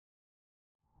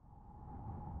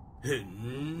Hey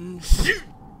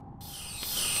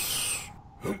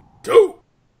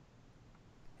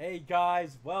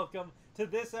guys, welcome to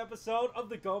this episode of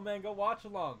the AniMango Watch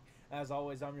Along. As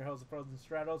always, I'm your host, Frozen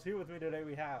Stratos. Here with me today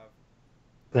we have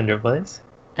Cinder Blaze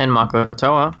and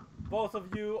Makotoa. Both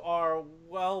of you are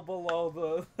well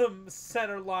below the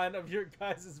center line of your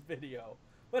guys' video.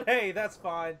 But hey, that's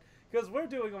fine, because we're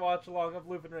doing a watch along of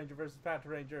Lupinranger VS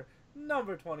Patranger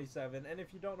Number 27, and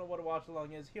if you don't know what a watch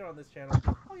along is here on this channel,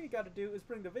 all you gotta do is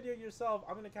bring the video yourself.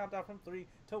 I'm gonna count down from 3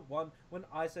 to 1. When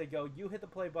I say go, you hit the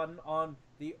play button on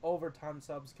the overtime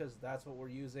subs, because that's what we're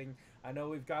using. I know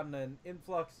we've gotten an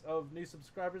influx of new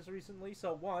subscribers recently,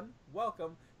 so 1,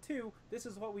 welcome. 2, this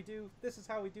is what we do, this is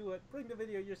how we do it. Bring the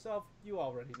video yourself, you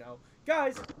already know.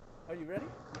 Guys, are you ready?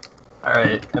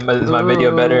 Alright, is my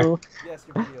video better? Yes,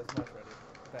 your video is much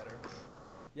better.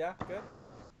 Yeah, good?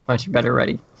 Much better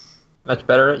ready. Much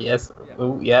better? Yes. Yeah.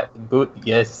 Ooh, yeah. Boot,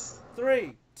 yes.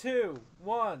 3, 2,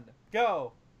 1,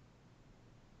 go!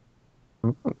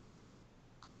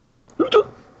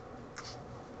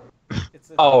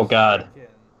 Oh, God. Chicken.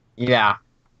 Yeah.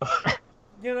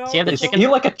 You know, See, the Is chicken- he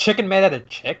like a chicken made out of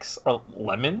chicks or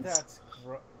lemons? that's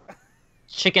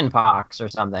Chicken pox or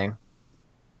something.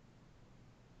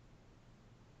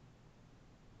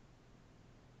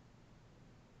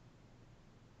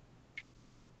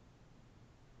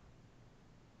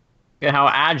 Look at how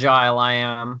agile I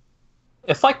am.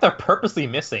 It's like they're purposely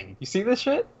missing. You see this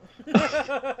shit?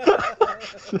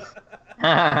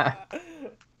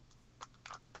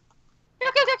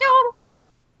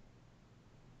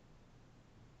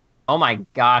 Oh my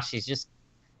gosh, he's just...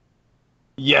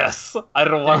 Yes! I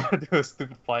don't want to do a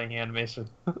stupid flying animation.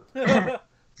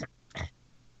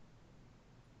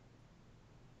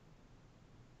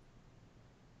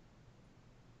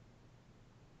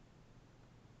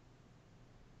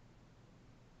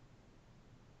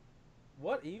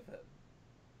 What even?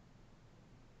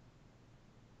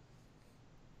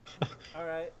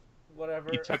 Alright, whatever.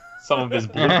 He took some of his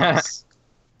blues.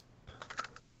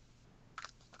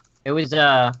 It was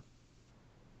a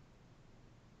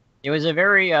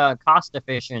very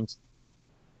cost-efficient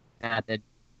method.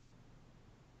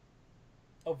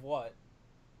 Of what?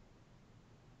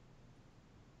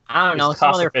 I don't know, It's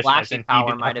some other cost-efficient, flashy and he power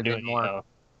didn't might have have to do been any, more...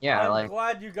 Yeah, I'm like...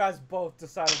 glad you guys both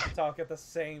decided to talk at the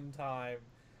same time.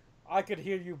 I could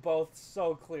hear you both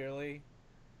so clearly.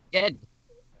 Good.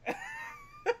 Catch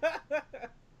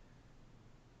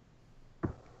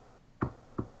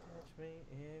me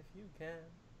if you can.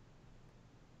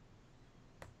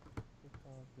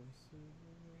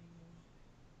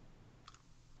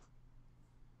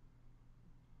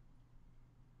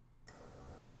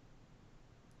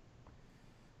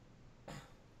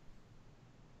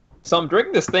 So I'm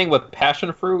drinking this thing with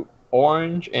passion fruit,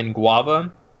 orange, and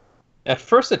guava. At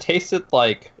first it tasted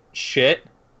like shit,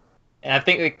 and I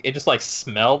think it just like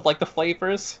smelled like the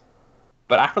flavors.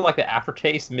 But after like the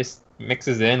aftertaste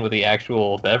mixes in with the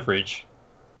actual beverage,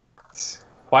 it's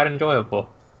quite enjoyable.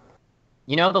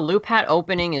 You know, the Loop Hat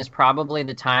opening is probably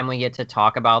the time we get to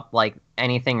talk about, like,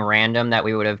 anything random that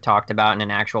we would have talked about in an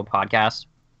actual podcast.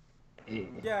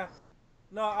 Yeah.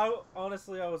 No,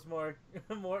 honestly I was more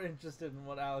interested in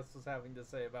what Alex was having to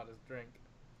say about his drink.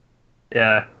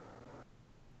 Yeah.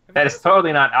 That is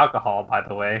totally not alcohol, by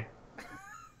the way.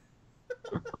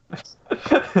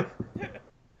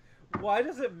 Why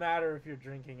does it matter if you're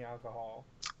drinking alcohol?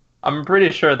 I'm pretty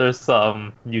sure there's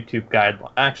some YouTube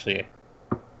guideline. Actually,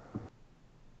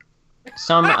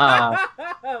 Some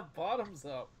Bottoms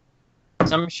up.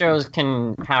 some shows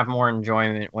can have more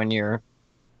enjoyment when you're...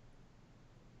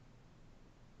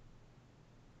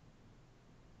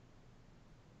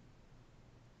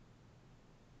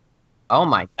 Oh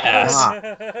my Ass.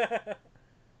 god.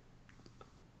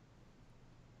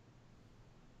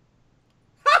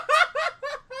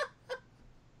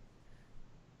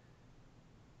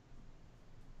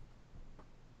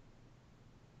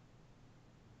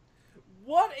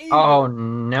 What even? Oh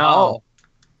no.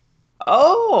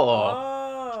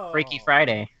 Oh! Freaky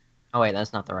Friday. Oh wait,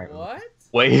 that's not the right one. What?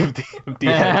 Wave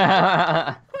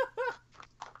DMD.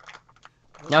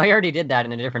 No, he already did that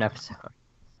in a different episode.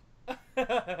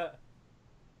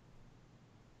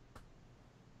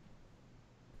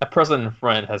 A person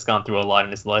friend has gone through a lot in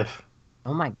his life.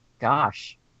 Oh my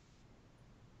gosh.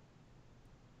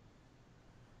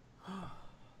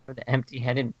 For the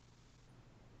empty-headed...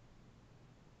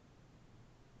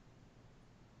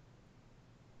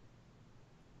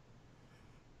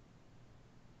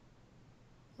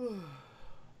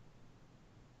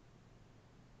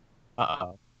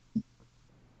 Uh-oh.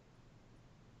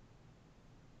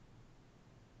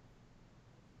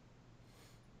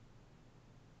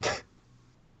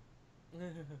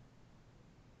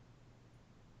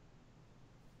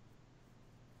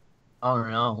 Oh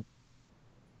no.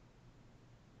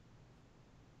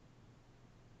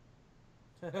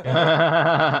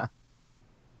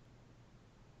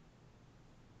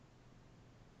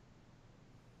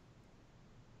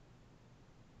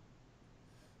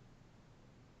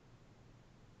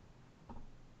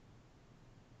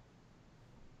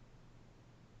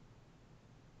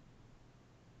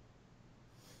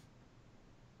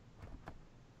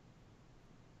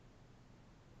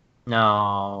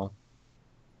 No.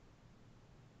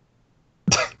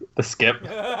 The skip.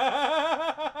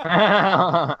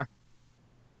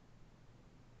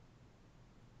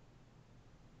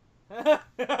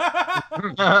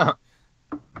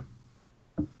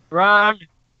 Run!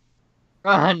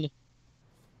 Run!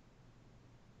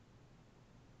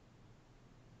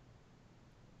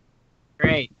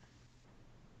 Great.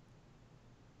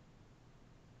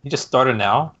 He just started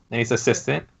now, and he's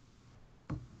assistant.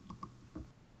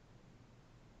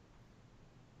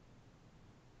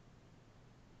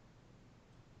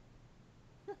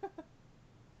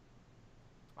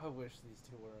 I wish these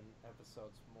two were in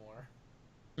episodes more.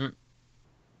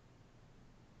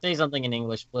 Say something in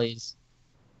English, please.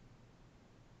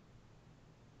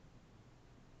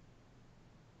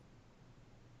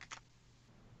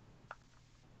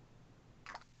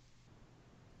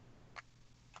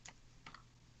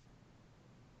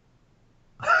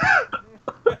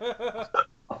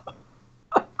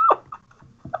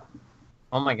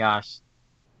 Oh my gosh.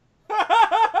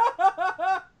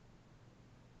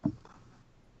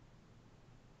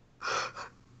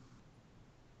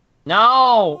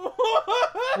 No!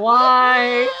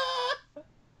 Why?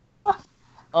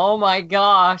 Oh my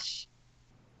gosh.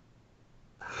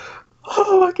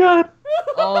 Oh my god.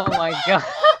 Oh my god.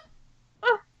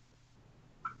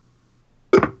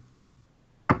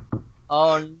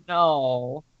 Oh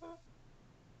no.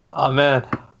 Oh man.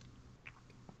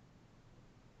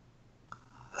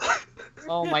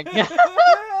 Oh my god.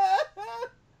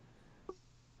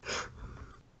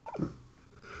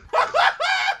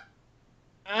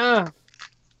 Ugh.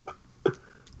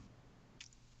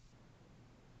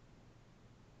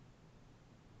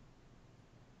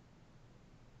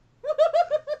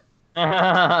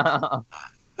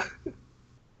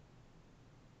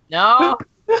 No.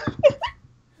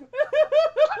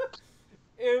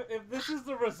 If this is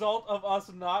the result of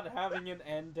us not having an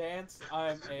end dance,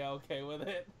 I'm a-okay with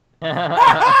it.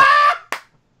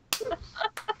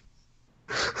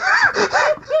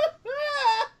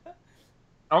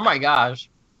 Oh my gosh.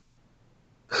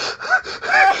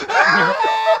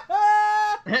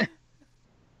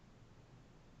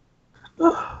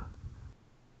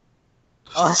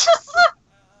 Oh.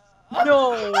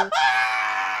 No.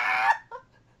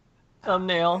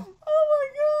 Thumbnail. Oh my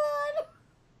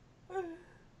god.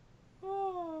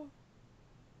 Oh.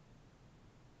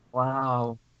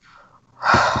 Wow.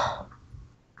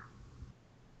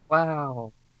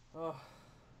 Wow. Oh.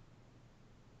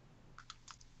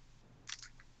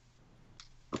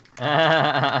 These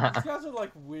guys are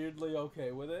like weirdly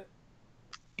okay with it.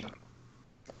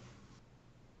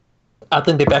 I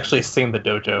think they've actually seen the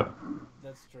dojo.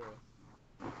 That's true.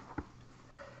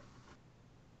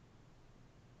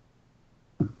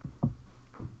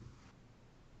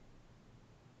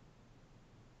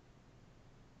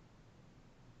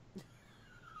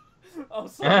 Oh,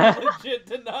 someone legit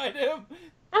denied him.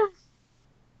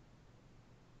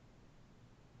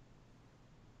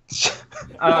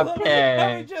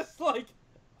 Okay. He just like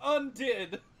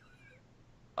undid.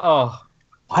 Oh.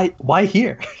 Why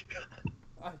here?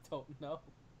 I don't know.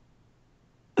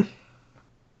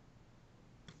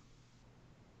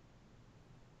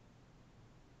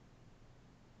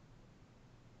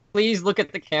 Please look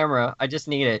at the camera. I just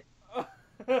need it.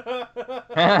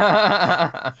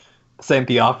 Same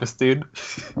The Office, dude.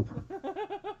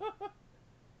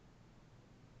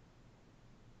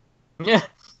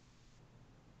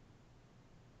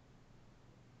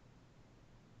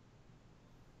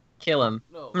 Kill him.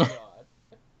 Oh god.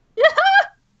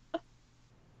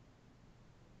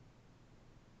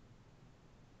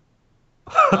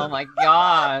 Oh my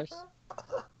gosh.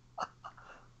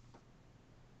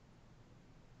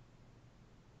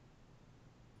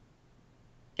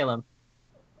 Kill him.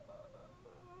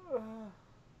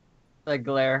 The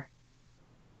glare.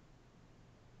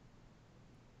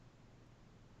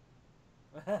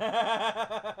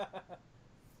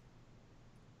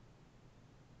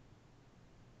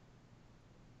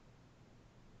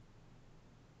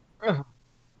 Ugh.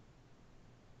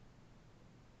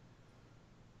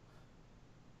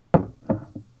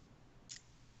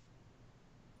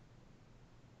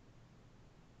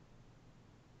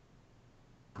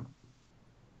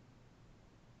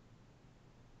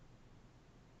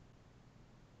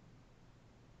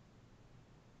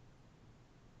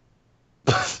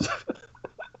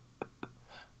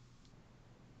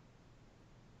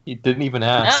 He didn't even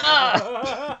ask.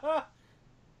 Ah!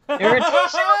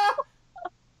 Irritation.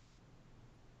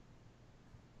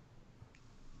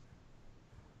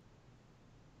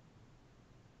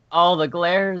 Oh, the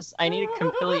glares. I need a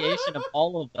compilation of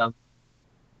all of them.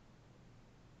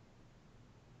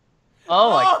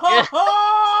 Oh my god.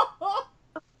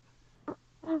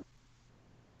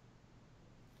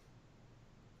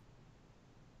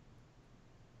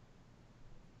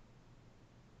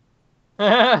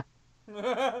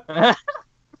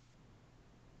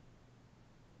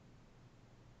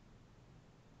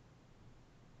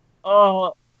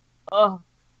 Oh, oh,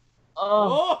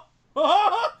 oh.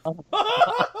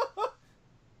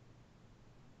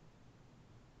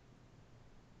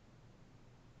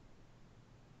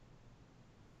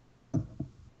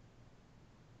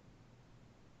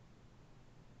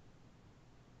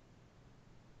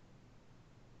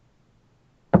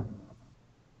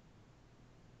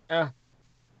 Uh,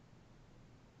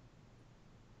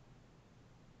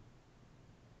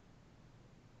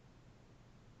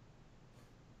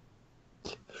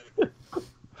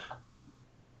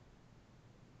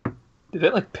 Did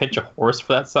it like pinch a horse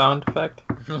for that sound effect?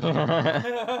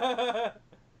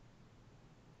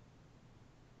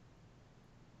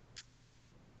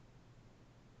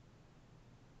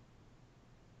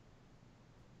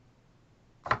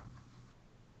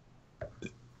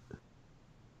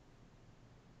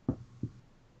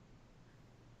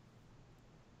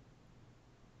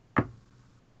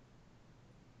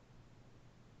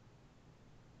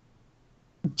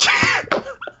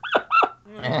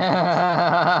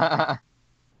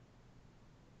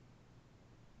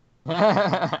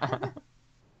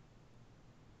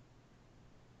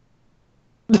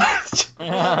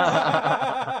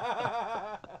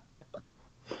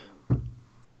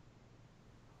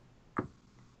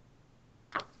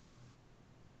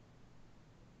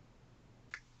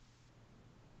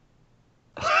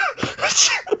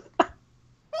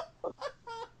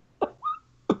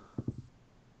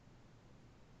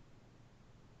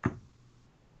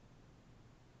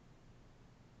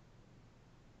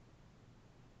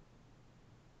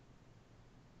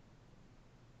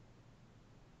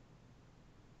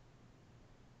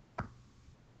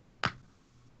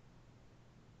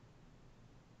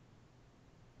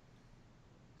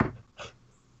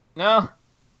 No.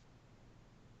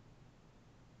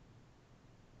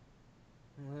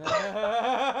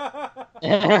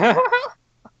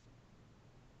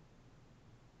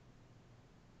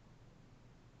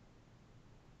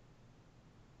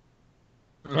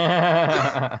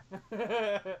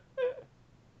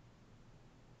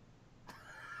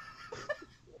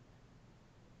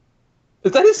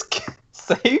 Is that his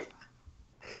safe?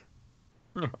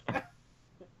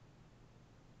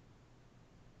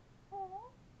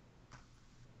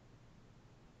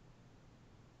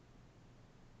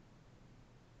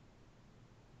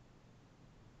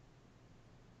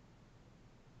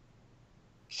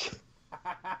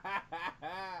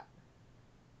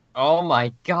 Oh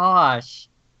my gosh.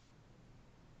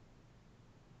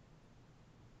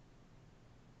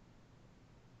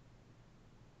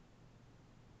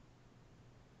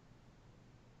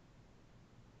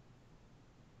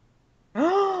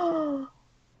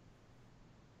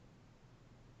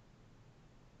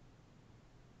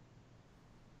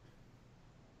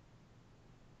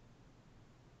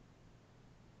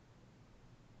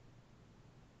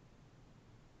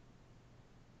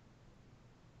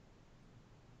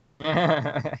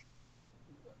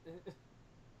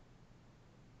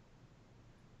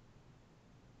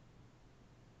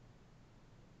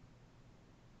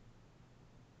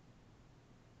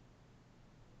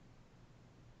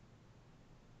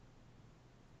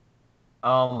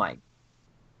 Oh my.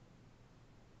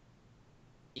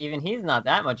 Even he's not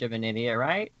that much of an idiot,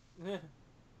 right?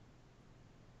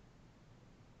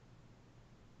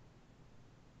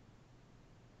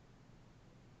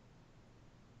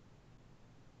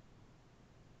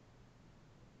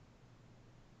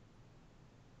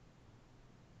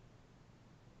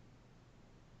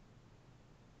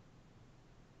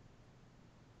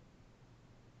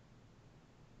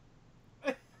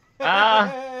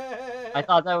 Ah, I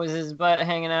thought that was his butt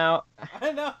hanging out.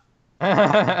 I know.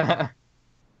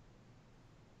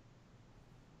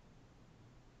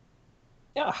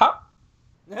 Yeah, how?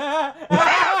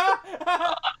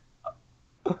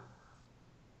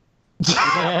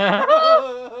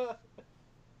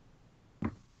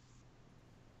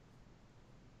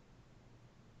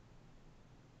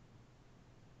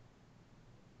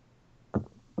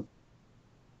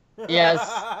 Yes.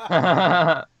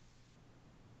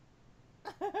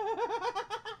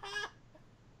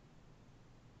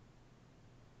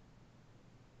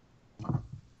 What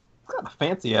kind of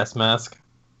fancy ass mask.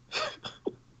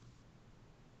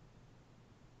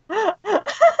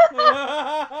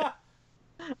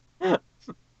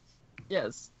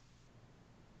 Yes.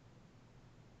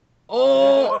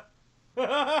 Oh!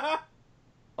 Oh.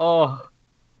 Oh,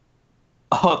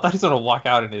 I thought he's gonna walk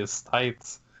out in his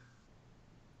tights.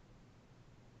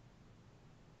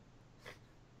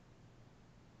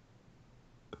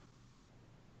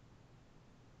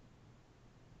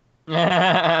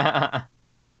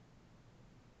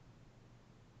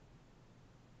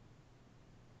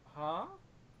 Huh?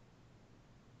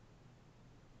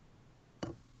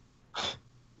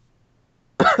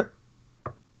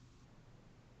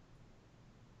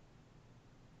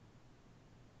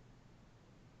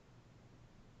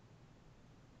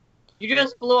 You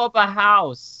just blew up a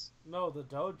house. No, the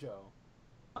dojo.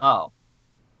 Oh.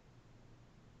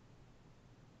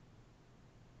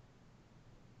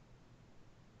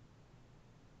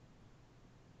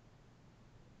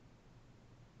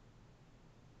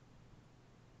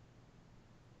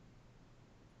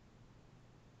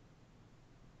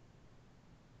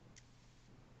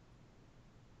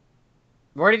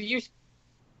 Where did you...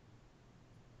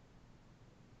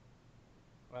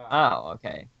 Wow. Oh,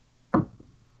 okay.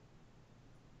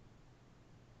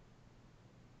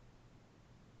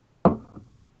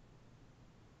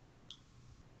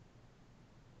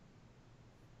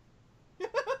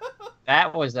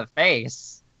 That was a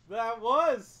face. That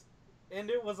was! And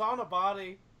it was on a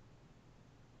body.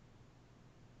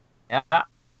 Yeah.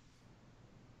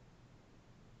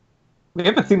 We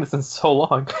haven't seen this in so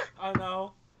long. I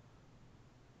know.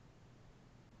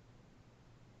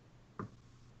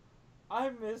 I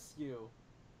miss you.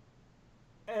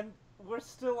 And we're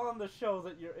still on the show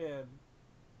that you're in.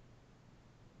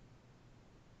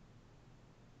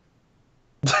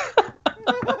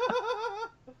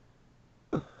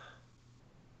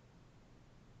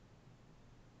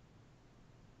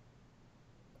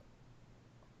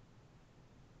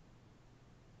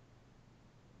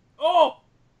 Oh!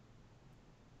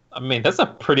 I mean, that's a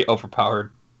pretty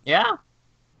overpowered Yeah.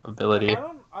 ability.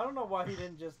 I don't know why he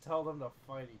didn't just tell them to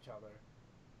fight each other.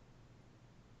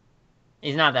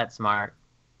 He's not that smart.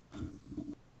 I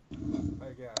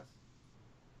guess.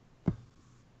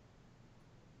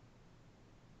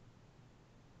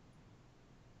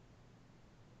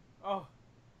 Oh.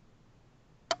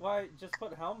 Why, just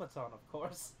put helmets on, of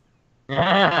course.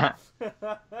 Ah.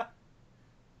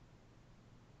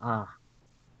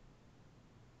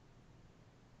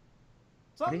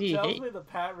 Something Did he tells hate- me the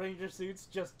Pat Ranger suits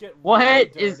just get What really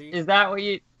is dirty. that? What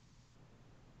you?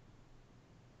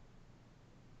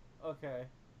 Okay.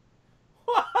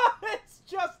 It's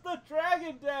just the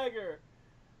dragon dagger!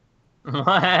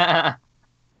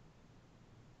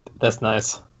 That's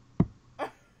nice.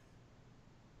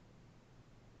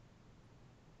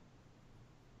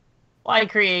 Why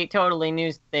create totally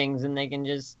new things and they can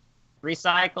just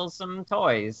recycle some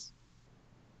toys?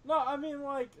 No, I mean,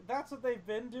 like, that's what they've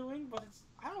been doing, but it's,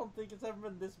 I don't think it's ever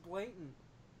been this blatant.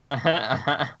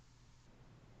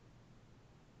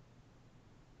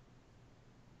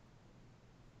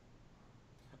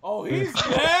 Oh, he's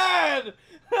dead!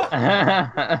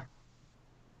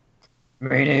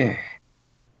 Ready.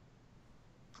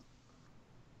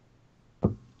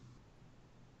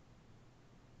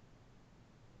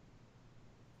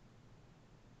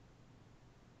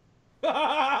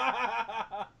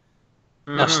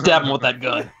 Now stab him with that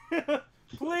gun.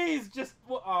 Please, just...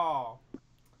 Oh.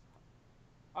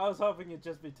 I was hoping it'd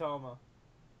just be Toma.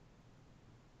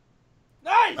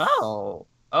 Nice! Oh.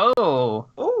 Oh.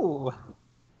 Ooh.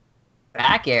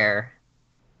 Back air.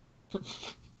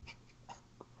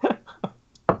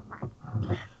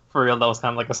 For real, that was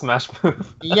kind of like a smash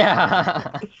move.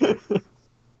 Yeah.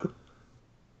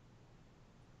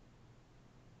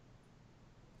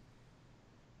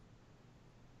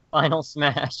 Final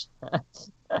smash.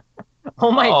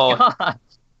 Oh my Oh. god.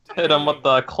 Hit him with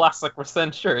the classic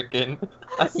Resent Shuriken.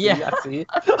 I see, Yeah. I see.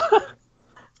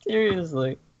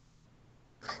 Seriously.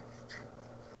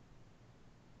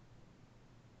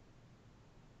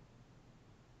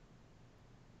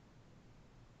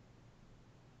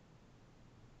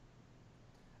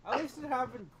 At least it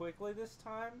happened quickly this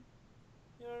time.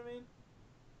 You know what I mean?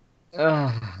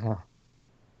 Ugh.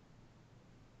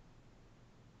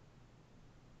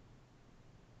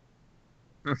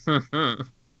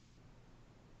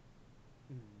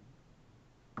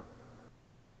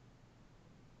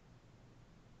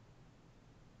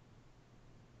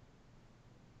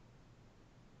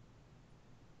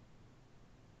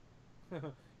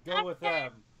 Go with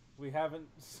them. We haven't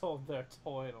sold their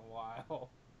toy in a while.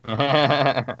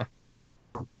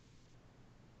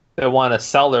 they want to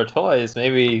sell their toys,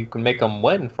 maybe you can make them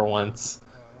win for once.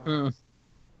 Mm.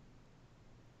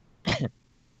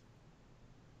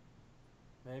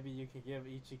 Maybe you could give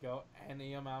Ichigo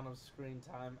any amount of screen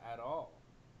time at all.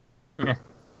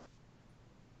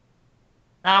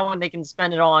 Not when they can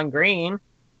spend it all on green.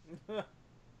 This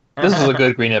was a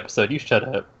good green episode. You shut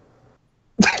up.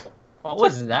 What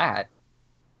was that?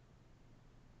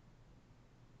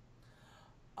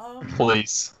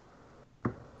 Please.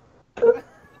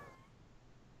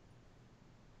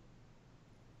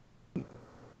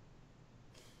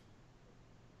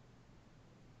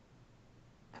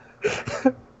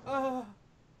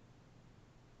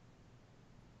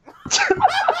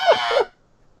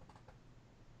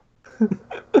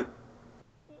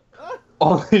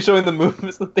 Only showing the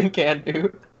movements that they can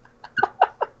do.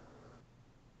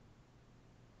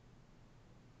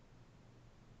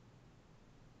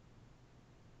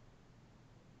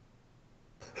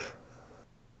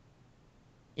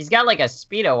 He's got like a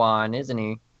Speedo on, isn't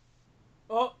he?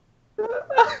 Oh.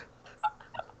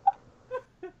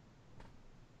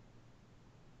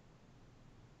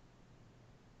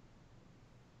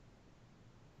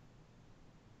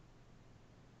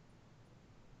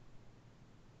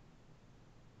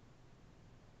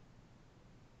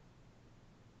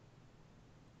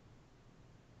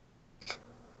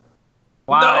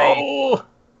 Why? No!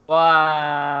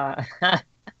 Why?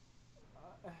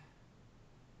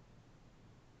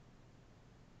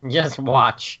 Just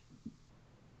watch.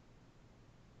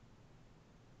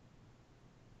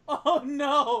 Oh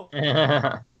no!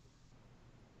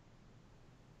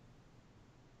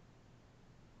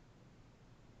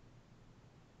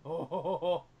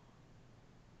 Oh.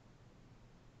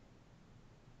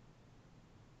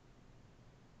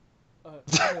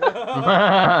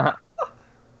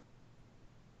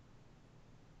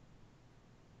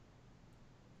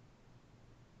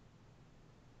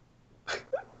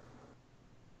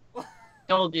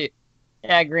 Told you.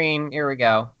 Yeah, green. Here we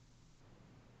go.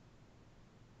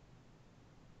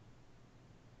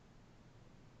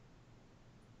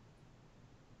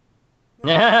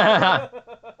 No.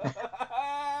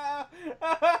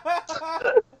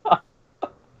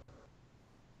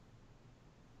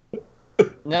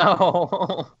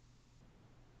 No.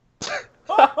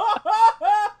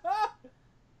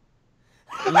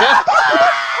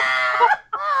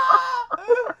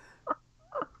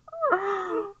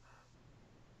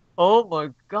 Oh my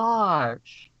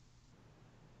gosh.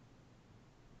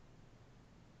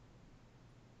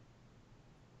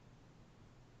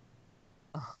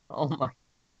 Oh my.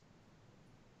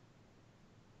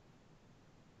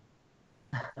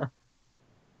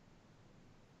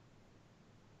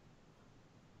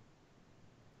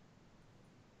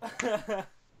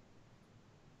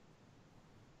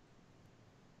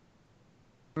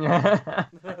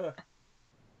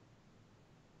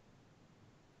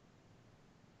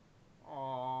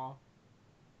 Aww.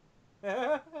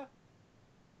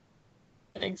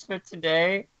 Thanks for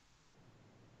today.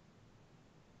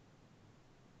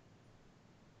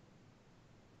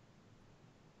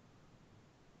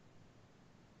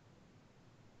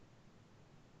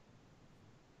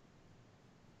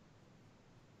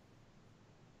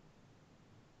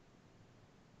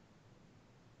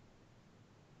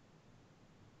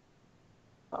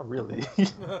 Not really.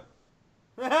 Kill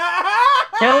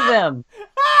them.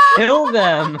 Kill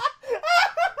them.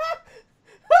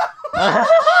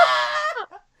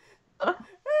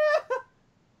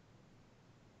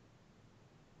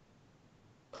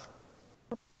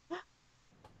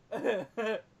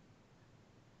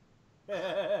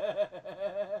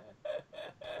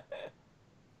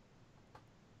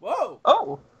 Whoa!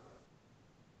 Oh!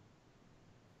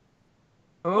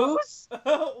 Who's?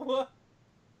 What?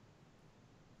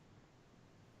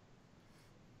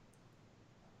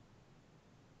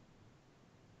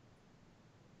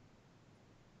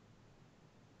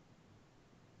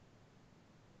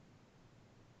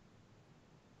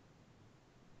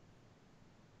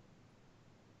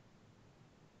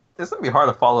 It's gonna be hard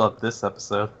to follow up this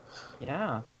episode.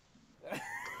 Yeah.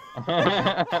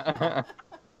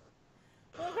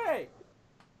 Okay.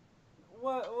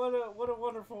 What a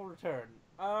wonderful return.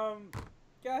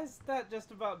 Guys, that just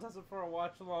about does it for a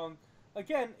watch along.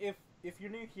 Again, if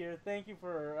you're new here, thank you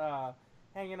for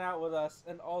hanging out with us,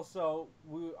 and also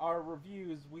our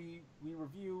reviews. We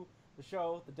review the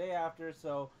show the day after,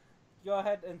 so go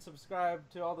ahead and subscribe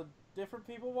to all the different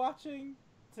people watching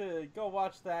to go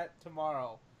watch that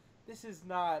tomorrow. This is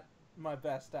not my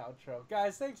best outro.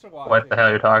 Guys, thanks for watching. What the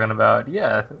hell you're talking about?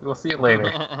 Yeah, we'll see you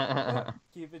later.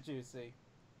 Keep it juicy.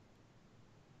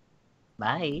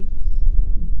 Bye.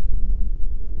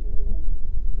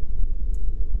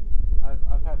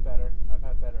 I've I've had better. I've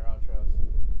had better outros.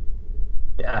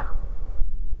 Yeah.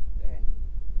 Dang.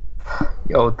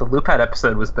 Yo, the Lupad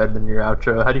episode was better than your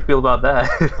outro. How do you feel about that?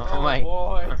 Oh my.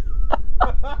 Boy.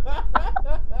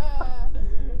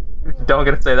 Don't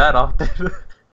get to say that often.